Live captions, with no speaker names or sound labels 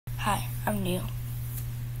Hi, I'm new.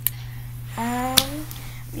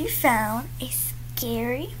 We found a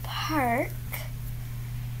scary park,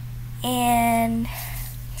 and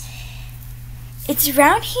it's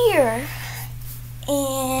around here,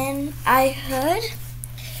 and I heard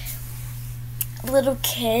little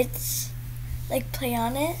kids like play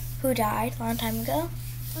on it who died a long time ago,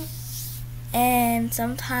 and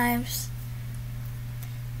sometimes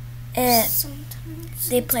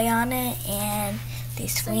they play on it and they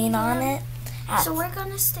swing on it. So we're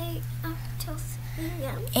gonna stay up till 3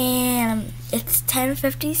 a.m. And it's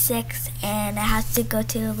 10:56, and it has to go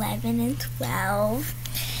to 11 and 12.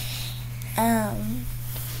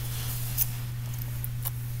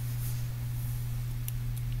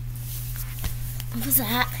 What was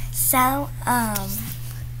that? So,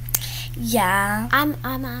 yeah. I'm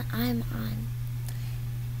on.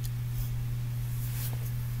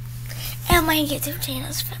 And my YouTube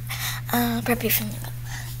channel's Preppy from the Middle.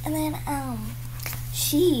 And then,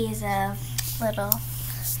 she's a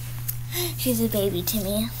baby to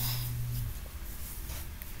me.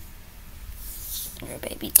 You're a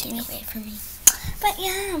baby to me. Get away from me. But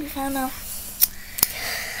yeah, we found a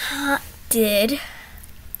haunted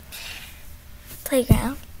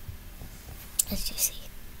playground, as you see.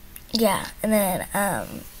 Yeah, and then,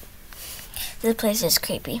 this place is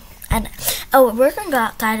creepy. And, we're gonna go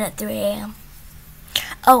outside at 3 a.m.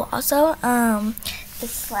 Oh, also, the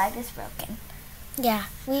slide is broken. Yeah,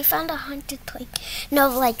 we found a haunted No,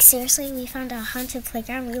 like seriously, we found a haunted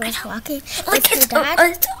playground. We were walking Like with it's your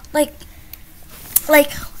dad.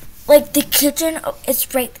 like the kitchen is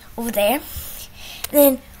right over there. And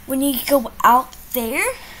then when you go out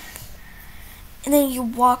there, and then you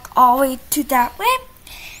walk all the way to that way,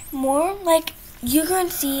 more like you're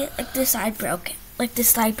gonna see like the slide broken,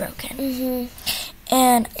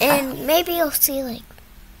 And maybe you'll see like.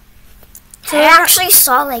 So I actually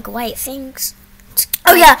saw like white things.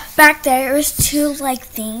 Oh yeah, back there was two like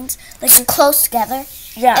things like Close together.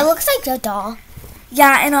 Yeah. It looks like a doll.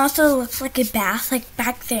 Yeah, and also looks like a bath like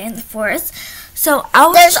back there in the forest. So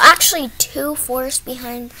There's actually 2 forests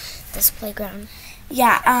behind this playground.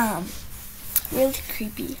 Yeah, really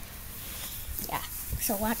creepy. Yeah.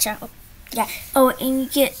 So watch out. Yeah. Oh, and you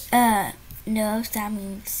get nerves, that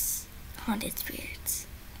means haunted spirits.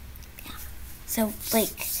 Yeah. So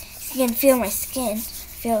like you can feel my skin.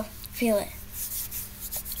 Feel it.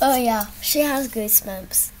 Oh yeah, she has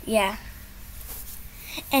goosebumps. Yeah.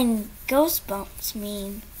 And ghost bumps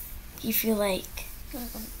mean you feel like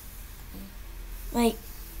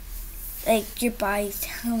your body's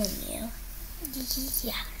telling you.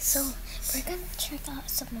 Yeah. So we're gonna check out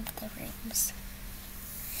some of the rooms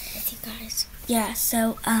with you guys. Yeah.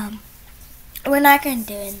 So we're not gonna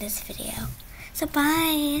do it in this video. So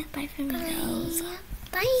bye. Bye, flamingos.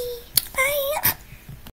 Bye.